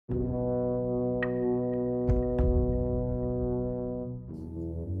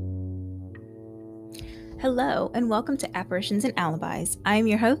Hello, and welcome to Apparitions and Alibis. I am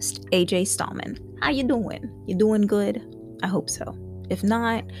your host, AJ Stallman. How you doing? You doing good? I hope so. If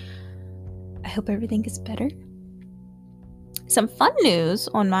not, I hope everything is better. Some fun news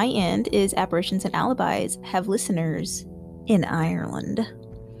on my end is Apparitions and Alibis have listeners in Ireland.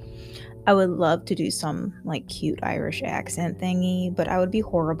 I would love to do some cute Irish accent thingy, but I would be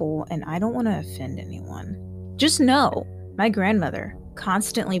horrible and I don't want to offend anyone. Just know, my grandmother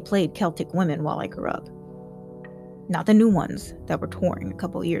constantly played Celtic women while I grew up. Not the new ones that were touring a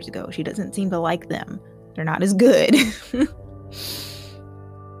couple of years ago. She doesn't seem to like them. They're not as good.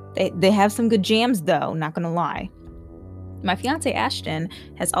 They have some good jams though, not gonna lie. My fiance Ashton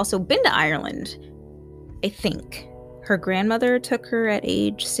has also been to Ireland, I think. Her grandmother took her at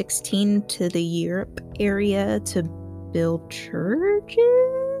age 16 to the Europe area to build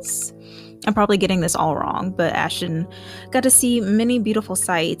churches. I'm probably getting this all wrong, but Ashton got to see many beautiful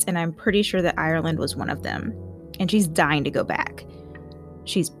sights, and I'm pretty sure that Ireland was one of them. And she's dying to go back.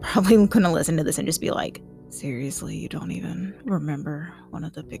 She's probably going to listen to this and just be like, seriously, you don't even remember one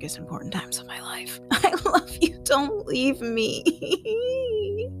of the biggest important times of my life. I love you. Don't leave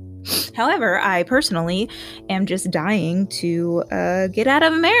me. However, I personally am just dying to get out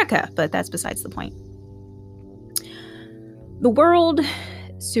of America, but that's besides the point. The world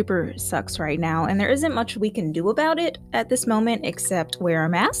super sucks right now, and there isn't much we can do about it at this moment except wear our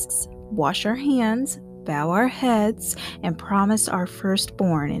masks, wash our hands, bow our heads, and promise our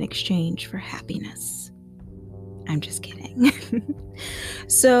firstborn in exchange for happiness. I'm just kidding.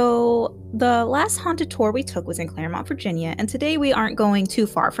 So the last haunted tour we took was in Claremont, Virginia, and today we aren't going too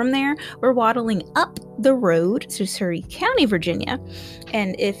far from there. We're waddling up the road to Surry County, Virginia.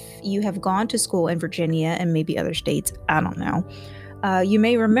 And if you have gone to school in Virginia and maybe other states, I don't know, you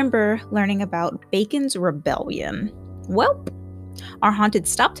may remember learning about Bacon's Rebellion. Well, our haunted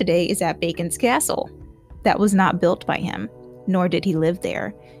stop today is at Bacon's Castle. That was not built by him, nor did he live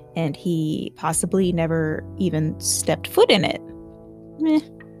there, and he possibly never even stepped foot in it.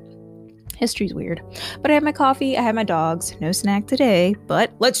 History's weird. But I have my coffee, I have my dogs, no snack today,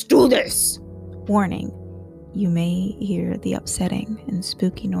 but let's do this! Warning, you may hear the upsetting and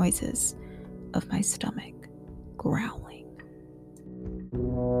spooky noises of my stomach growling.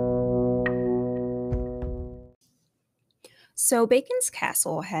 So Bacon's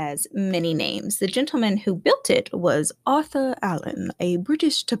Castle has many names. The gentleman who built it was Arthur Allen, a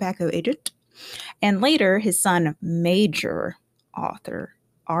British tobacco agent, and later his son Major Arthur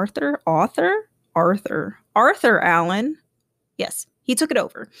Allen. Yes, he took it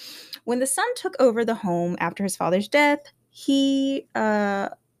over. When the son took over the home after his father's death, he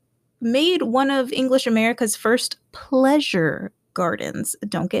made one of English America's first pleasure gardens.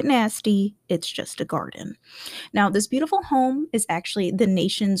 Don't get nasty. It's just a garden. Now, this beautiful home is actually the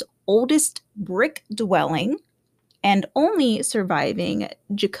nation's oldest brick dwelling and only surviving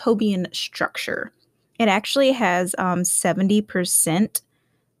Jacobean structure. It actually has 70%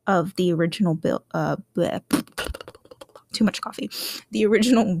 of the original too much coffee. The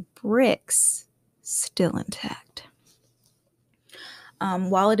original bricks still intact.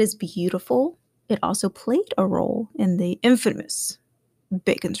 While it is beautiful, it also played a role in the infamous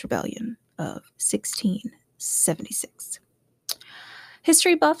Bacon's Rebellion of 1676.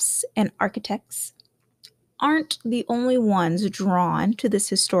 History buffs and architects aren't the only ones drawn to this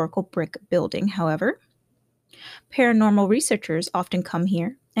historical brick building, however. Paranormal researchers often come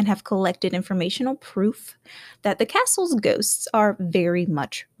here and have collected informational proof that the castle's ghosts are very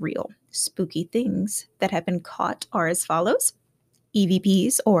much real. Spooky things that have been caught are as follows: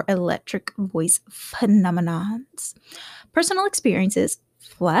 EVPs, or electric voice phenomenons, personal experiences,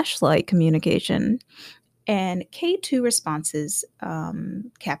 flashlight communication, and K2 responses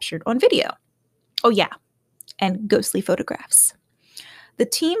captured on video. Oh yeah, and ghostly photographs. The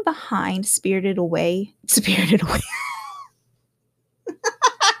team behind Spirited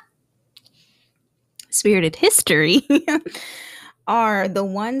History are the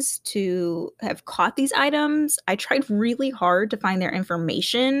ones to have caught these items. I tried really hard to find their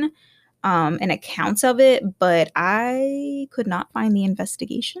information and accounts of it, but I could not find the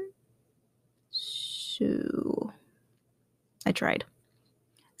investigation. So I tried.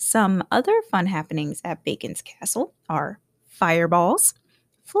 Some other fun happenings at Bacon's Castle are fireballs,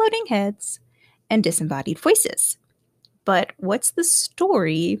 floating heads, and disembodied voices. But what's the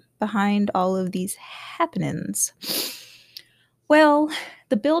story behind all of these happenings? Well,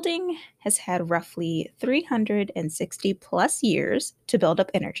 the building has had roughly 360 plus years to build up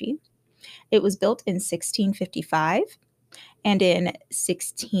energy. It was built in 1655 And in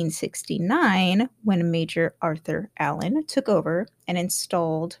 1669, when Major Arthur Allen took over and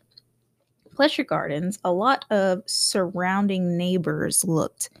installed pleasure gardens, a lot of surrounding neighbors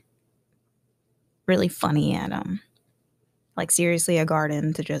looked really funny at him. Like, seriously, a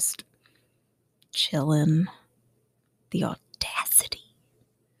garden to just chill in. The audacity.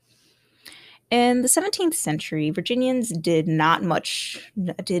 In the 17th century, Virginians did not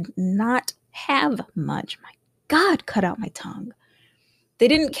have much. My God, cut out my tongue. They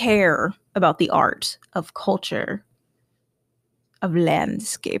didn't care about the art of culture, of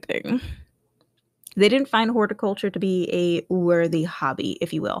landscaping. They didn't find horticulture to be a worthy hobby,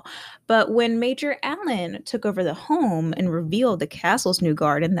 if you will. But when Major Allen took over the home and revealed the castle's new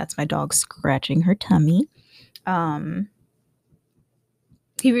garden, that's my dog scratching her tummy,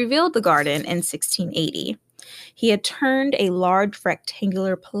 he revealed the garden in 1680. He had turned a large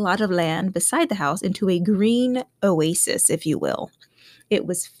rectangular plot of land beside the house into a green oasis, if you will. It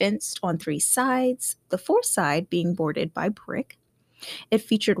was fenced on 3 sides, the fourth side being bordered by brick. It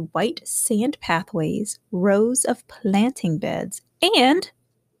featured white sand pathways, rows of planting beds, and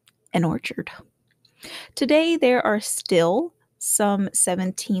an orchard. Today, there are still some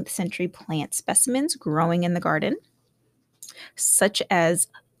 17th century plant specimens growing in the garden, such as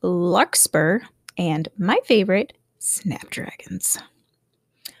larkspur and my favorite, snapdragons.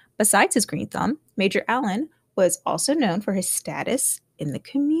 Besides his green thumb, Major Allen was also known for his status in the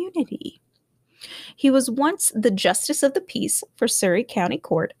community. He was once the Justice of the Peace for Surry County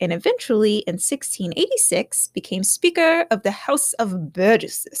Court and eventually in 1686 became Speaker of the House of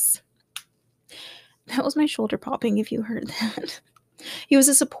Burgesses. That was my shoulder popping if you heard that. He was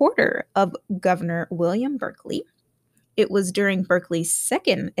a supporter of Governor William Berkeley. It was during Berkeley's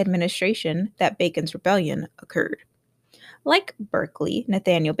second administration that Bacon's rebellion occurred. Like Berkeley,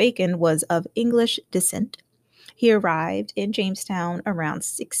 Nathaniel Bacon was of English descent. He arrived in Jamestown around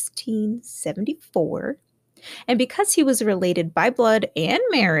 1674, and because he was related by blood and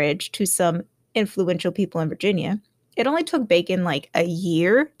marriage to some influential people in Virginia, it only took Bacon like a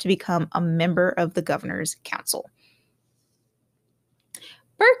year to become a member of the governor's council.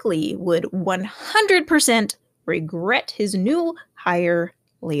 Berkeley would 100% regret his new hire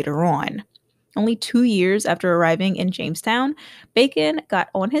later on. Only 2 years after arriving in Jamestown, Bacon got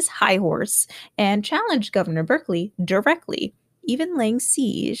on his high horse and challenged Governor Berkeley directly, even laying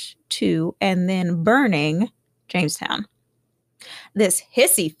siege to and then burning Jamestown. This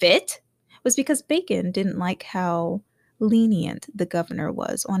hissy fit was because Bacon didn't like how lenient the governor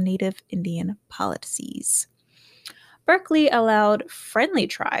was on Native Indian policies. Berkeley allowed friendly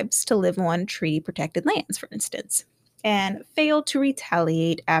tribes to live on treaty-protected lands, for instance, and failed to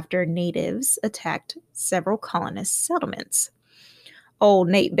retaliate after natives attacked several colonist settlements. Old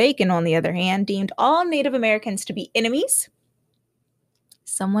Nate Bacon, on the other hand, deemed all Native Americans to be enemies.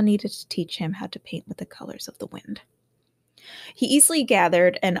 Someone needed to teach him how to paint with the colors of the wind. He easily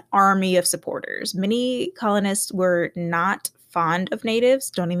gathered an army of supporters. Many colonists were not fond of natives.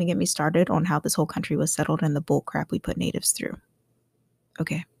 Don't even get me started on how this whole country was settled and the bullcrap we put natives through.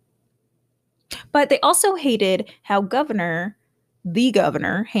 Okay. But they also hated how the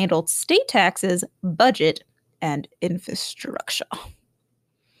governor handled state taxes, budget, and infrastructure.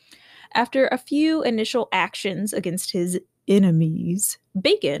 After a few initial actions against his enemies,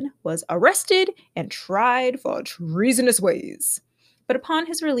 Bacon was arrested and tried for treasonous ways. But upon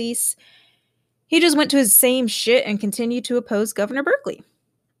his release, he just went to his same shit and continued to oppose Governor Berkeley.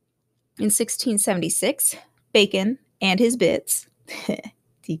 In 1676, Bacon and his bits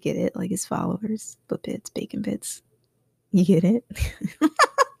do you get it? Like his followers, but bits, Bacon bits. You get it?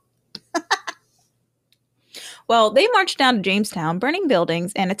 Well, they marched down to Jamestown, burning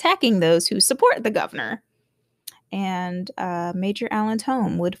buildings and attacking those who support the governor. And Major Allen's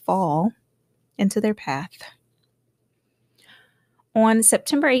home would fall into their path. On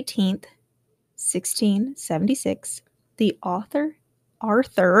September 18th, 1676, the Arthur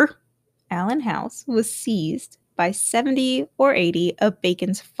Allen house was seized by 70 or 80 of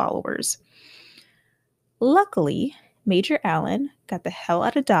Bacon's followers. Luckily, Major Allen got the hell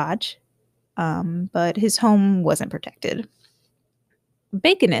out of Dodge, but his home wasn't protected.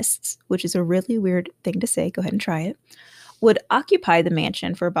 Baconists, which is a really weird thing to say, go ahead and try it, would occupy the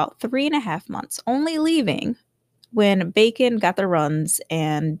mansion for about 3.5 months, only leaving when Bacon got the runs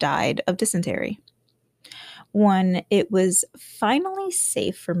and died of dysentery. When it was finally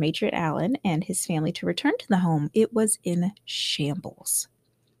safe for Major Allen and his family to return to the home, it was in shambles.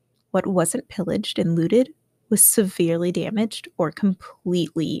 What wasn't pillaged and looted was severely damaged or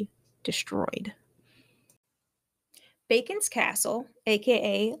completely destroyed. Bacon's castle,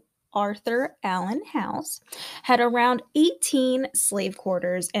 aka Arthur Allen House, had around 18 slave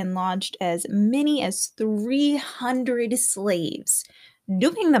quarters and lodged as many as 300 slaves.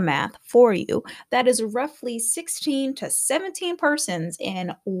 Doing the math for you, that is roughly 16 to 17 persons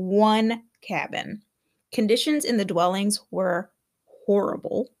in one cabin. Conditions in the dwellings were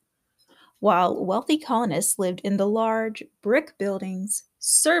horrible. While wealthy colonists lived in the large brick buildings,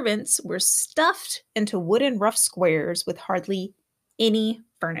 servants were stuffed into wooden rough squares with hardly any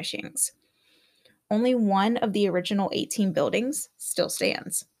furnishings. Only one of the original 18 buildings still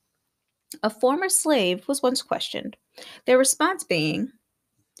stands. A former slave was once questioned, their response being,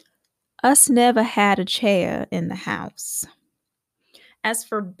 "Us never had a chair in the house." As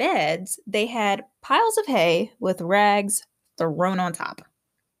for beds, they had piles of hay with rags thrown on top.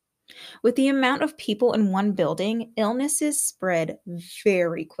 With the amount of people in one building, illnesses spread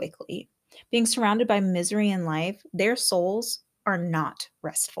very quickly. Being surrounded by misery in life, their souls are not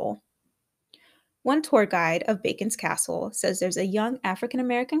restful. One tour guide of Bacon's Castle says there's a young African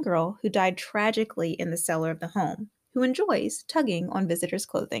American girl who died tragically in the cellar of the home, who enjoys tugging on visitors'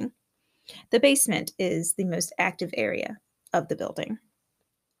 clothing. The basement is the most active area of the building.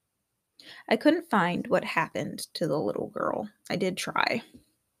 I couldn't find what happened to the little girl. I did try.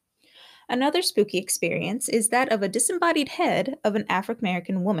 Another spooky experience is that of a disembodied head of an African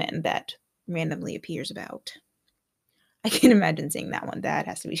American woman that randomly appears about. I can imagine seeing that one. That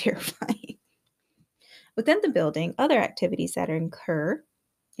has to be terrifying. Within the building, other activities that occur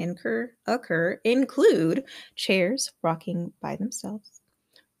include chairs rocking by themselves,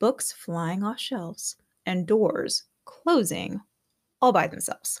 books flying off shelves, and doors closing all by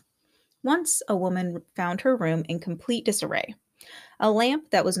themselves. Once a woman found her room in complete disarray. A lamp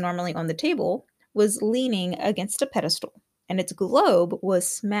that was normally on the table was leaning against a pedestal, and its globe was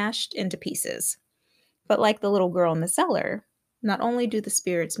smashed into pieces. But like the little girl in the cellar, not only do the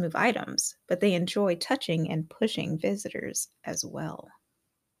spirits move items, but they enjoy touching and pushing visitors as well.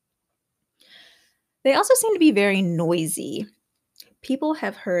 They also seem to be very noisy. People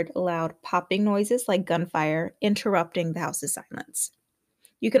have heard loud popping noises like gunfire interrupting the house's silence.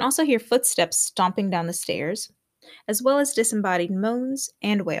 You can also hear footsteps stomping down the stairs, as well as disembodied moans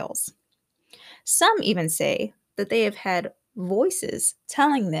and wails. Some even say that they have had voices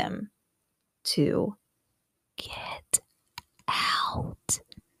telling them to get out.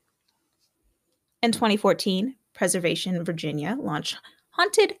 In 2014, Preservation Virginia launched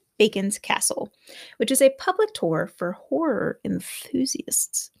Haunted Bacon's Castle, which is a public tour for horror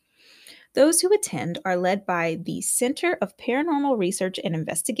enthusiasts. Those who attend are led by the Center of Paranormal Research and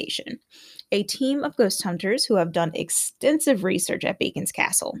Investigation, a team of ghost hunters who have done extensive research at Bacon's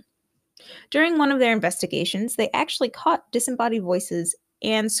Castle. During one of their investigations, they actually caught disembodied voices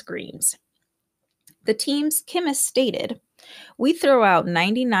and screams. The team's chemist stated, "We throw out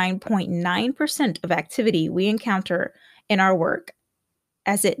 99.9% of activity we encounter in our work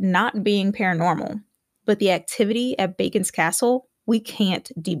as it not being paranormal, but the activity at Bacon's Castle we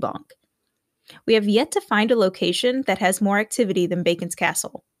can't debunk. We have yet to find a location that has more activity than Bacon's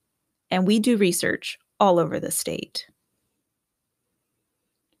Castle, and we do research all over the state."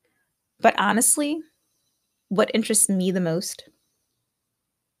 But honestly, what interests me the most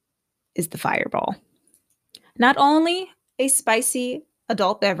is the fireball. Not only a spicy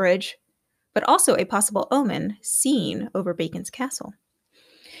adult beverage, but also a possible omen seen over Bacon's Castle.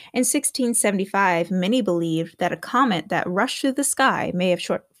 In 1675, many believed that a comet that rushed through the sky may have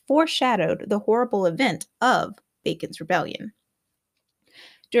foreshadowed the horrible event of Bacon's Rebellion.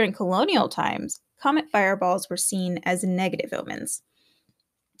 During colonial times, comet fireballs were seen as negative omens.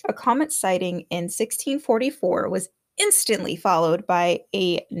 A comet sighting in 1644 was instantly followed by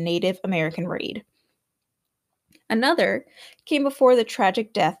a Native American raid. Another came before the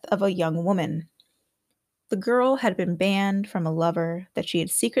tragic death of a young woman. The girl had been banned from a lover that she had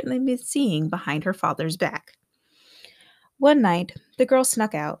secretly been seeing behind her father's back. One night, the girl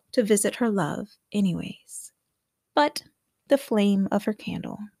snuck out to visit her love anyways. But the flame of her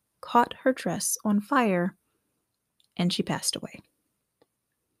candle caught her dress on fire, and she passed away.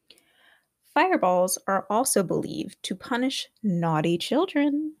 Fireballs are also believed to punish naughty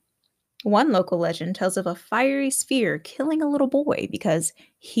children. One local legend tells of a fiery sphere killing a little boy because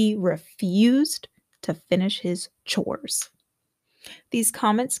he refused to finish his chores. These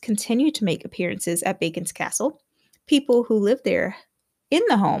comets continue to make appearances at Bacon's Castle. People who live there in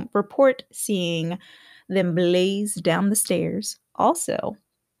the home report seeing them blaze down the stairs. Also,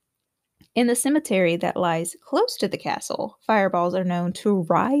 in the cemetery that lies close to the castle, fireballs are known to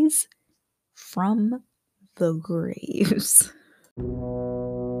rise from the graves.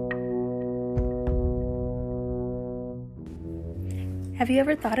 Have you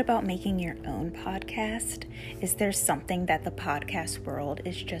ever thought about making your own podcast? Is there something that the podcast world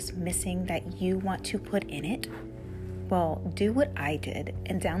is just missing that you want to put in it? Well, do what I did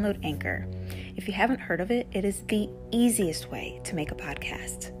and download Anchor. If you haven't heard of it, it is the easiest way to make a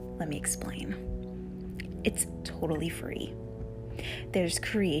podcast. Let me explain. It's totally free. There's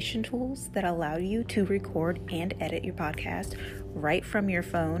creation tools that allow you to record and edit your podcast right from your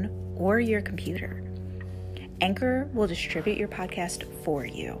phone or your computer. Anchor will distribute your podcast for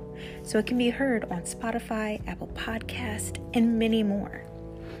you, so it can be heard on Spotify, Apple Podcast, and many more.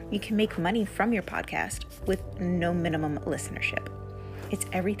 You can make money from your podcast with no minimum listenership. It's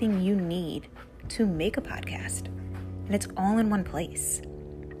everything you need to make a podcast, and it's all in one place.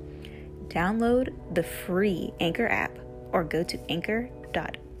 Download the free Anchor app or go to anchor.fm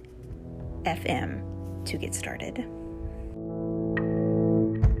to get started.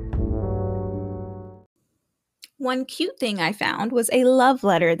 One cute thing I found was a love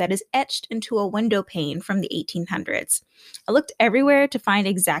letter that is etched into a window pane from the 1800s. I looked everywhere to find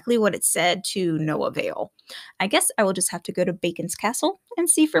exactly what it said, to no avail. I guess I will just have to go to Bacon's Castle and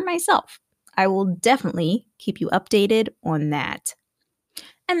see for myself. I will definitely keep you updated on that.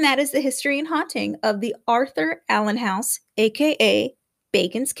 And that is the history and haunting of the Arthur Allen House, aka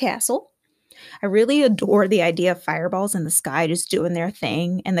Bacon's Castle. I really adore the idea of fireballs in the sky just doing their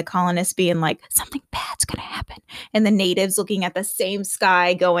thing, and the colonists being like, something bad's gonna happen. And the natives looking at the same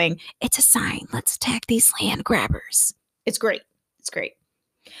sky going, it's a sign, let's attack these land grabbers. It's great. It's great.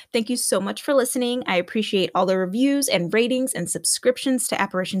 Thank you so much for listening. I appreciate all the reviews and ratings and subscriptions to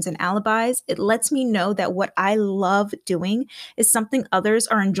Apparitions and Alibis. It lets me know that what I love doing is something others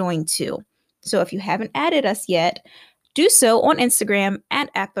are enjoying too. So if you haven't added us yet, do so on Instagram at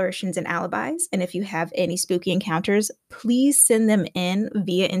Apparitions and Alibis. And if you have any spooky encounters, please send them in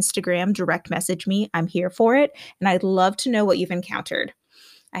via Instagram. Direct message me. I'm here for it. And I'd love to know what you've encountered.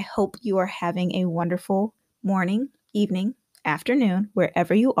 I hope you are having a wonderful morning, evening, afternoon,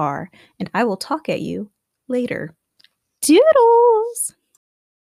 wherever you are. And I will talk at you later. Doodles!